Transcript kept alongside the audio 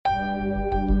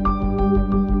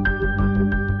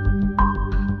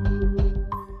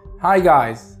Hi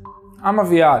guys, I'm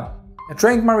Aviad, a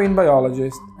trained marine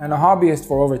biologist and a hobbyist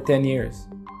for over 10 years.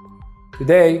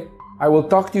 Today, I will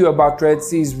talk to you about Red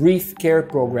Sea's Reef Care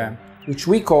program, which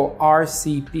we call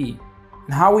RCP,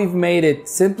 and how we've made it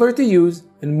simpler to use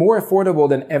and more affordable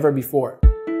than ever before.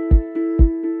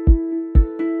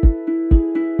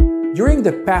 During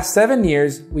the past 7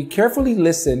 years, we carefully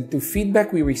listened to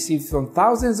feedback we received from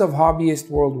thousands of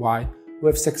hobbyists worldwide who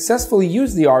have successfully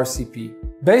used the RCP.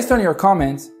 Based on your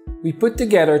comments, we put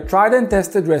together tried and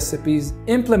tested recipes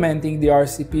implementing the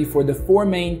RCP for the 4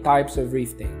 main types of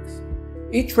reef tanks.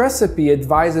 Each recipe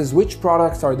advises which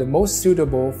products are the most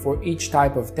suitable for each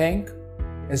type of tank,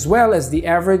 as well as the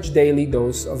average daily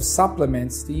dose of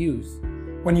supplements to use.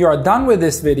 When you are done with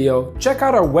this video, check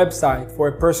out our website for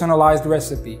a personalized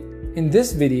recipe. In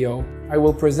this video, I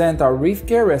will present our Reef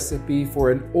Care recipe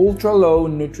for an ultra-low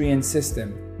nutrient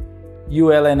system,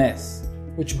 ULNS,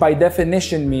 which by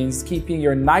definition means keeping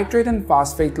your nitrate and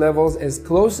phosphate levels as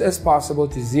close as possible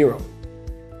to zero.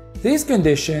 These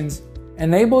conditions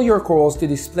enable your corals to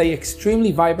display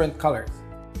extremely vibrant colors.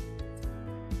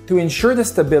 To ensure the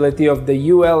stability of the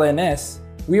ULNS,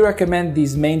 we recommend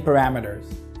these main parameters.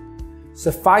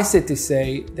 Suffice it to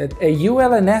say that a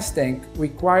ULNS tank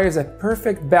requires a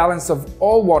perfect balance of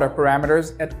all water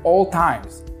parameters at all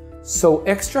times, so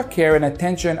extra care and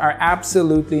attention are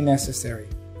absolutely necessary.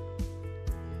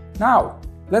 Now,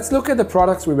 let's look at the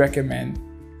products we recommend,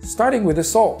 starting with the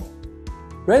salt.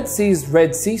 Red Sea's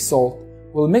Red Sea salt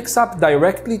will mix up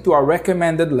directly to our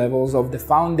recommended levels of the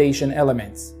foundation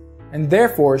elements, and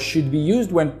therefore should be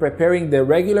used when preparing the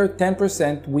regular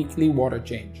 10% weekly water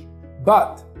change.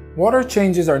 But water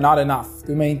changes are not enough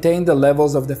to maintain the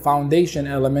levels of the foundation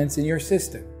elements in your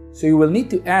system, so you will need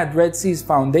to add Red Sea's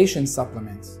foundation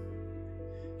supplements.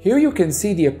 Here you can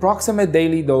see the approximate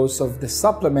daily dose of the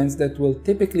supplements that will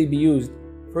typically be used,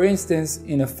 for instance,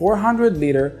 in a 400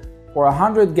 liter or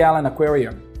 100 gallon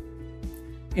aquarium.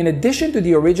 In addition to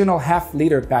the original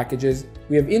half-liter packages,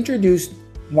 we have introduced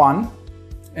 1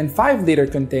 and 5 liter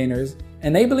containers,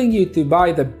 enabling you to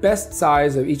buy the best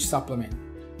size of each supplement,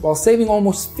 while saving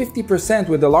almost 50%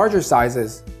 with the larger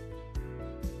sizes.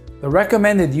 The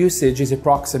recommended usage is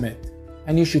approximate,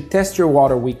 and you should test your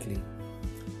water weekly.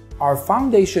 Our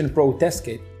Foundation Pro Test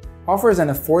Kit offers an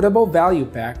affordable value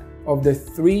pack of the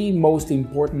 3 most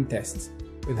important tests,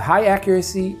 with high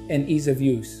accuracy and ease of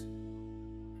use.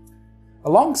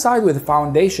 Alongside with the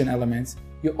foundation elements,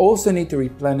 you also need to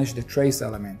replenish the trace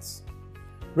elements.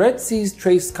 Red Sea's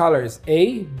trace colors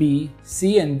A, B,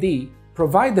 C, and D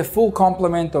provide the full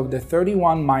complement of the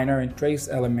 31 minor and trace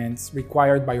elements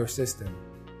required by your system.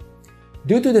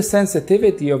 Due to the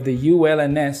sensitivity of the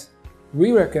ULNS,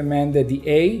 we recommend that the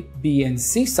A, B, and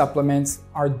C supplements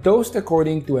are dosed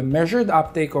according to a measured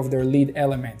uptake of their lead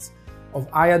elements of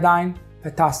iodine,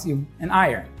 potassium, and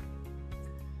iron.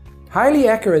 Highly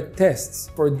accurate tests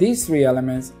for these 3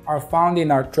 elements are found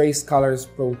in our Trace Colors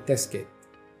Pro Test Kit.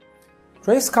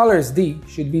 Trace Colors D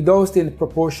should be dosed in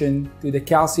proportion to the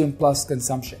calcium plus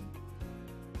consumption.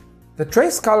 The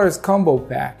Trace Colors Combo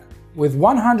Pack with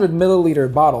 100 milliliter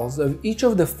bottles of each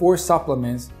of the 4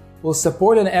 supplements will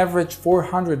support an average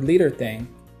 400 liter tank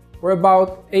for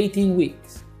about 18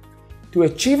 weeks. To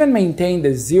achieve and maintain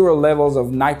the zero levels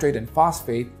of nitrate and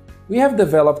phosphate, we have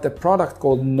developed a product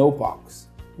called NOPOX,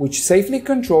 which safely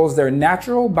controls their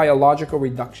natural biological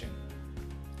reduction.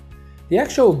 The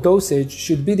actual dosage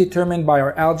should be determined by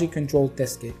our algae control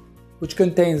test kit, which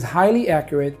contains highly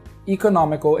accurate,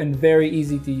 economical, and very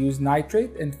easy to use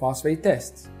nitrate and phosphate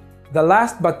tests. The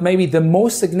last but maybe the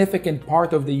most significant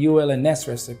part of the ULNS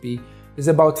recipe is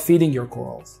about feeding your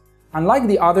corals. Unlike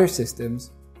the other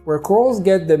systems, where corals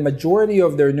get the majority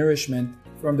of their nourishment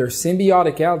from their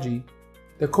symbiotic algae,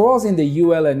 the corals in the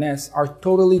ULNS are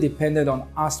totally dependent on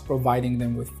us providing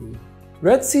them with food.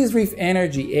 Red Sea's Reef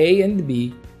Energy A and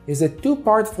B is a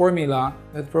 2-part formula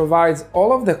that provides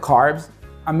all of the carbs,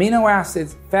 amino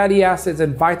acids, fatty acids,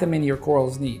 and vitamin your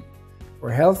corals need for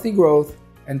healthy growth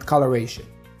and coloration.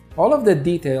 All of the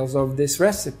details of this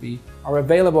recipe are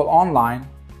available online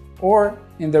or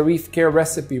in the Reef Care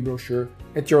recipe brochure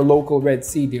at your local Red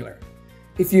Sea dealer.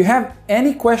 If you have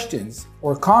any questions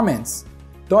or comments,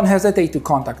 don't hesitate to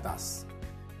contact us.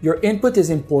 Your input is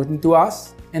important to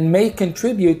us and may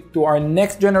contribute to our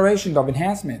next generation of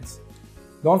enhancements.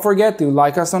 Don't forget to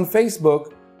like us on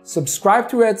Facebook, subscribe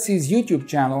to Red Sea's YouTube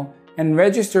channel, and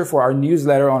register for our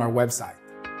newsletter on our website.